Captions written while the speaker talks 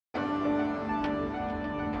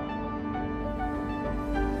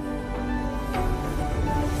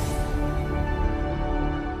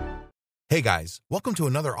Hey guys, welcome to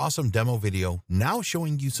another awesome demo video now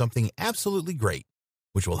showing you something absolutely great,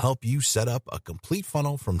 which will help you set up a complete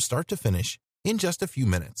funnel from start to finish in just a few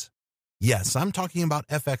minutes. Yes, I'm talking about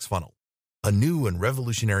FxFunnel, a new and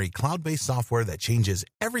revolutionary cloud-based software that changes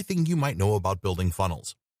everything you might know about building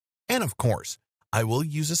funnels. And of course, I will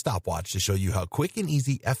use a stopwatch to show you how quick and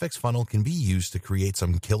easy FxFunnel can be used to create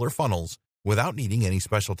some killer funnels without needing any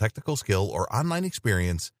special technical skill or online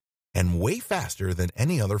experience, and way faster than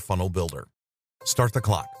any other funnel builder. Start the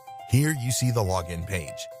clock. Here you see the login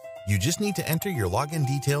page. You just need to enter your login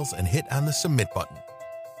details and hit on the submit button.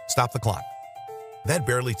 Stop the clock. That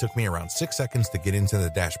barely took me around 6 seconds to get into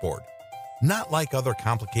the dashboard. Not like other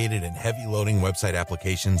complicated and heavy loading website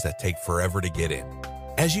applications that take forever to get in.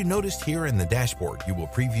 As you noticed here in the dashboard, you will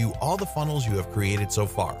preview all the funnels you have created so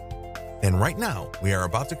far. And right now, we are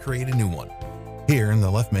about to create a new one. Here in the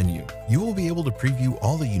left menu, you will be able to preview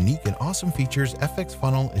all the unique and awesome features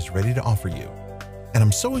FxFunnel is ready to offer you. And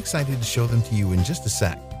I'm so excited to show them to you in just a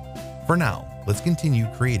sec. For now, let's continue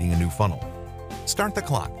creating a new funnel. Start the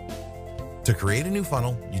clock. To create a new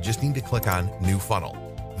funnel, you just need to click on New Funnel.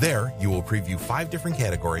 There, you will preview 5 different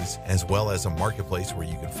categories, as well as a marketplace where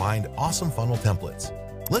you can find awesome funnel templates.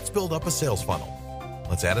 Let's build up a sales funnel.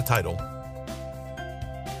 Let's add a title,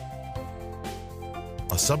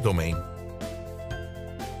 a subdomain,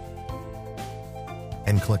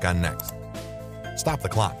 and click on Next. Stop the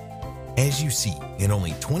clock. As you see, in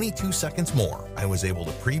only 22 seconds more, I was able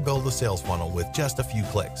to pre-build a sales funnel with just a few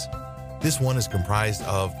clicks. This one is comprised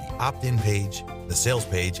of the opt-in page, the sales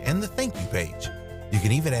page, and the thank you page. You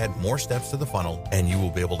can even add more steps to the funnel, and you will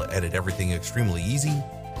be able to edit everything extremely easy,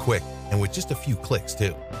 quick, and with just a few clicks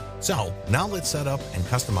too. So now let's set up and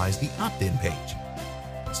customize the opt-in page.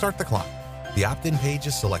 Start the clock. The opt-in page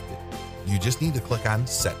is selected. You just need to click on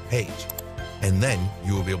Set Page. And then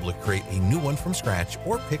you will be able to create a new one from scratch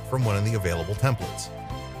or pick from one of the available templates.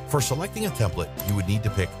 For selecting a template, you would need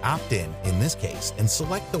to pick opt-in in this case and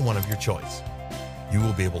select the one of your choice. You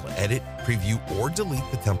will be able to edit, preview, or delete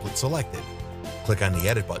the template selected. Click on the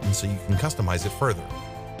edit button so you can customize it further.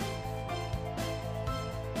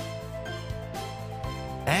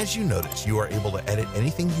 As you notice, you are able to edit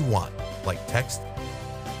anything you want, like text,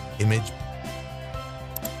 image,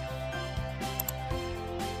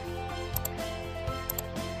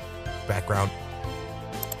 background,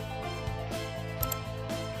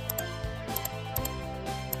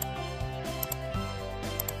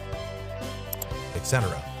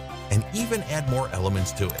 etc., and even add more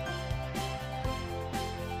elements to it.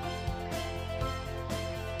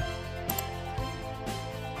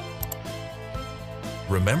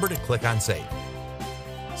 Remember to click on Save.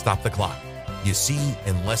 Stop the clock. You see,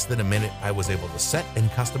 in less than a minute, I was able to set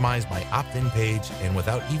and customize my opt-in page, and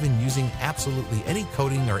without even using absolutely any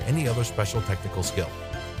coding or any other special technical skill.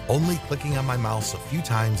 Only clicking on my mouse a few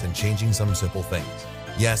times and changing some simple things.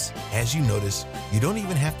 Yes, as you notice, you don't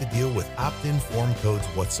even have to deal with opt-in form codes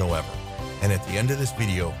whatsoever. And at the end of this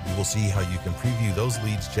video, you will see how you can preview those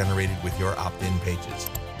leads generated with your opt-in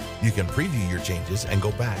pages. You can preview your changes and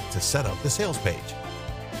go back to set up the sales page.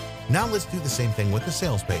 Now let's do the same thing with the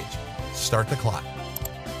sales page. Start the clock.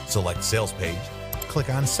 Select Sales Page, click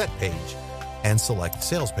on Set Page, and select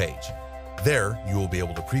Sales Page. There, you will be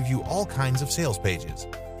able to preview all kinds of sales pages.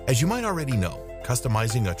 As you might already know,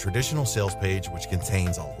 customizing a traditional sales page which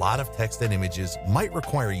contains a lot of text and images might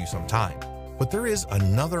require you some time. But there is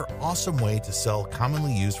another awesome way to sell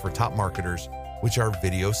commonly used for top marketers, which are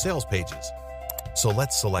video sales pages. So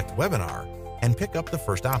let's select Webinar and pick up the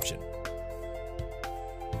first option.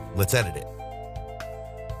 Let's edit it.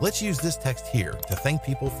 Let's use this text here to thank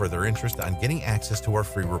people for their interest on getting access to our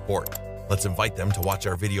free report. Let's invite them to watch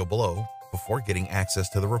our video below before getting access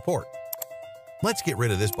to the report. Let's get rid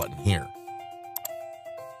of this button here.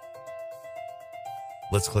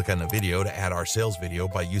 Let's click on the video to add our sales video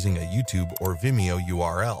by using a YouTube or Vimeo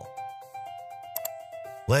URL.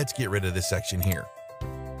 Let's get rid of this section here.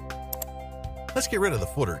 Let's get rid of the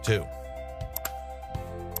footer too.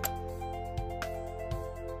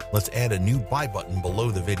 Let's add a new buy button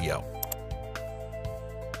below the video.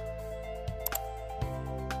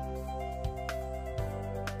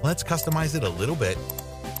 Let's customize it a little bit.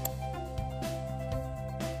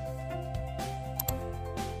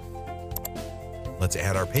 Let's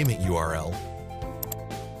add our payment URL.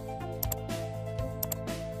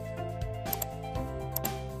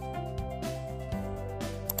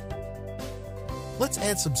 Let's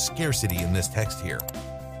add some scarcity in this text here.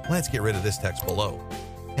 Let's get rid of this text below.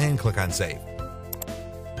 And click on Save.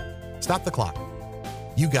 Stop the clock.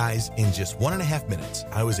 You guys, in just 1.5 minutes,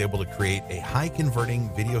 I was able to create a high-converting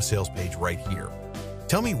video sales page right here.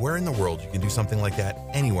 Tell me where in the world you can do something like that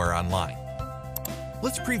anywhere online.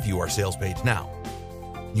 Let's preview our sales page now.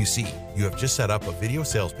 You see, you have just set up a video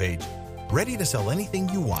sales page, ready to sell anything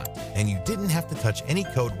you want, and you didn't have to touch any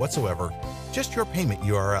code whatsoever, just your payment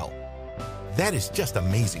URL. That is just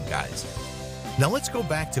amazing, guys. Now let's go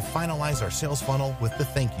back to finalize our sales funnel with the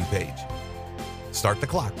thank you page. Start the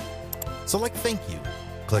clock. Select thank you.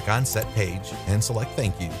 Click on set page and select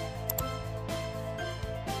thank you.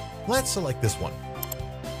 Let's select this one.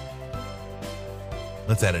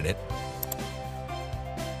 Let's edit it.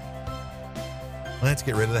 Let's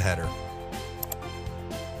get rid of the header.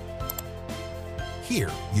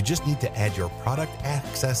 Here, you just need to add your product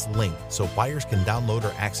access link so buyers can download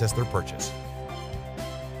or access their purchase.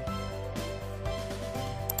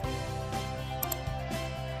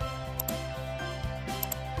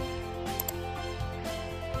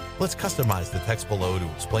 Let's customize the text below to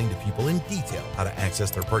explain to people in detail how to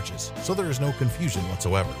access their purchase so there is no confusion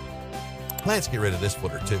whatsoever. Let's get rid of this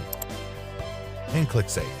footer too. And click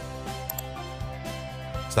Save.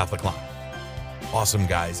 Stop the clock. Awesome,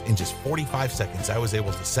 guys. In just 45 seconds, I was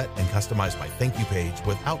able to set and customize my thank you page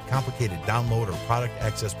without complicated download or product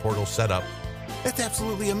access portal setup. That's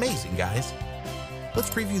absolutely amazing, guys. Let's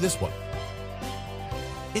preview this one.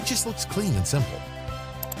 It just looks clean and simple.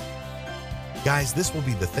 Guys, this will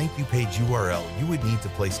be the thank you page URL you would need to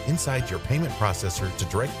place inside your payment processor to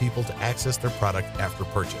direct people to access their product after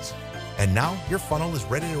purchase. And now your funnel is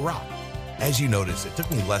ready to rock. As you notice, it took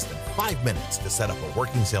me less than 5 minutes to set up a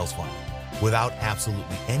working sales funnel without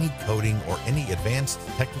absolutely any coding or any advanced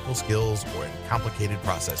technical skills or complicated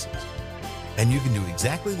processes. And you can do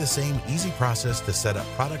exactly the same easy process to set up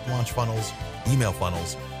product launch funnels, email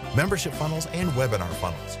funnels, membership funnels, and webinar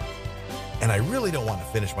funnels. And I really don't want to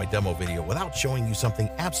finish my demo video without showing you something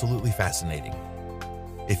absolutely fascinating.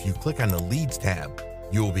 If you click on the Leads tab,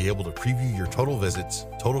 you will be able to preview your total visits,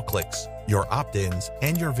 total clicks, your opt-ins,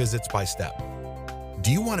 and your visits by step.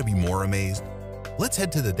 Do you want to be more amazed? Let's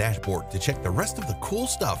head to the dashboard to check the rest of the cool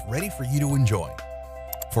stuff ready for you to enjoy.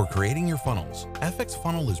 For creating your funnels,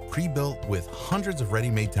 FxFunnel is pre-built with hundreds of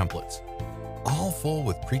ready-made templates, all full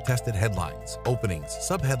with pre-tested headlines, openings,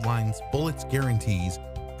 subheadlines, bullets, guarantees,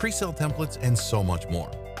 pre-sale templates, and so much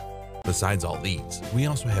more. Besides all these, we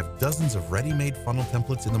also have dozens of ready-made funnel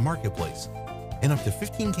templates in the marketplace, in up to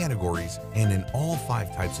 15 categories and in all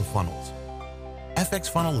 5 types of funnels.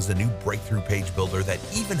 FxFunnel is a new breakthrough page builder that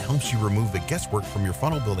even helps you remove the guesswork from your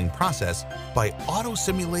funnel building process by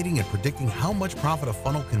auto-simulating and predicting how much profit a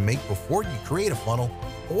funnel can make before you create a funnel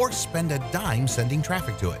or spend a dime sending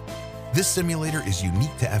traffic to it. This simulator is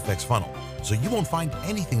unique to FxFunnel, so you won't find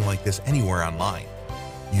anything like this anywhere online.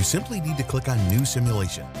 You simply need to click on New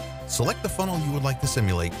Simulation, select the funnel you would like to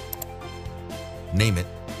simulate, name it,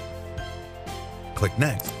 click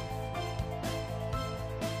Next.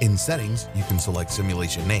 In Settings, you can select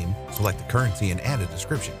Simulation Name, select the currency, and add a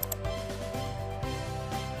description.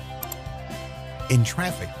 In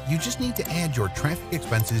Traffic, you just need to add your traffic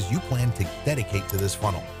expenses you plan to dedicate to this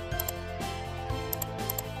funnel.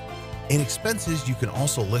 In Expenses, you can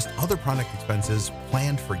also list other product expenses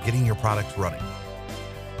planned for getting your products running.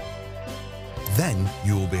 Then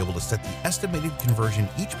you will be able to set the estimated conversion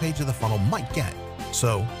each page of the funnel might get.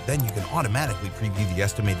 So then you can automatically preview the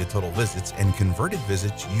estimated total visits and converted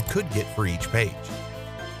visits you could get for each page.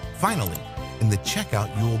 Finally, in the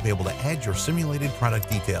checkout, you will be able to add your simulated product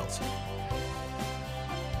details.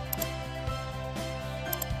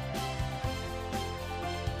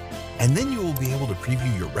 And then you will be able to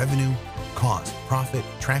preview your revenue, cost, profit,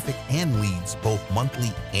 traffic, and leads both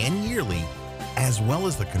monthly and yearly, as well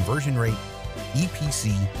as the conversion rate,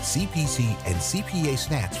 EPC, CPC, and CPA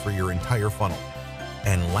stats for your entire funnel.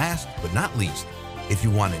 And last but not least, if you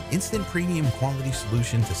want an instant premium quality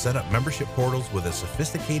solution to set up membership portals with a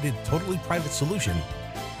sophisticated, totally private solution,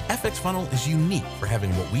 FxFunnel is unique for having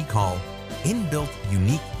what we call inbuilt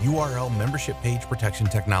unique URL membership page protection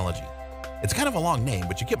technology. It's kind of a long name,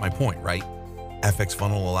 but you get my point, right?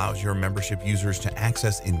 FxFunnel allows your membership users to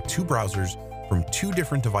access in 2 browsers from 2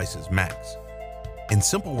 different devices max. In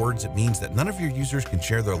simple words, it means that none of your users can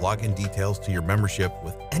share their login details to your membership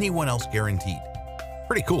with anyone else guaranteed.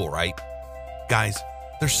 Pretty cool, right? Guys,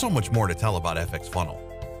 there's so much more to tell about FxFunnel,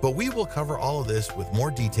 but we will cover all of this with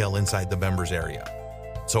more detail inside the members area.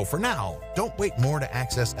 So for now, don't wait more to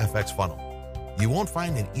access FxFunnel. You won't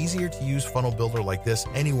find an easier to use funnel builder like this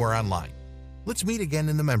anywhere online. Let's meet again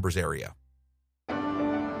in the members area.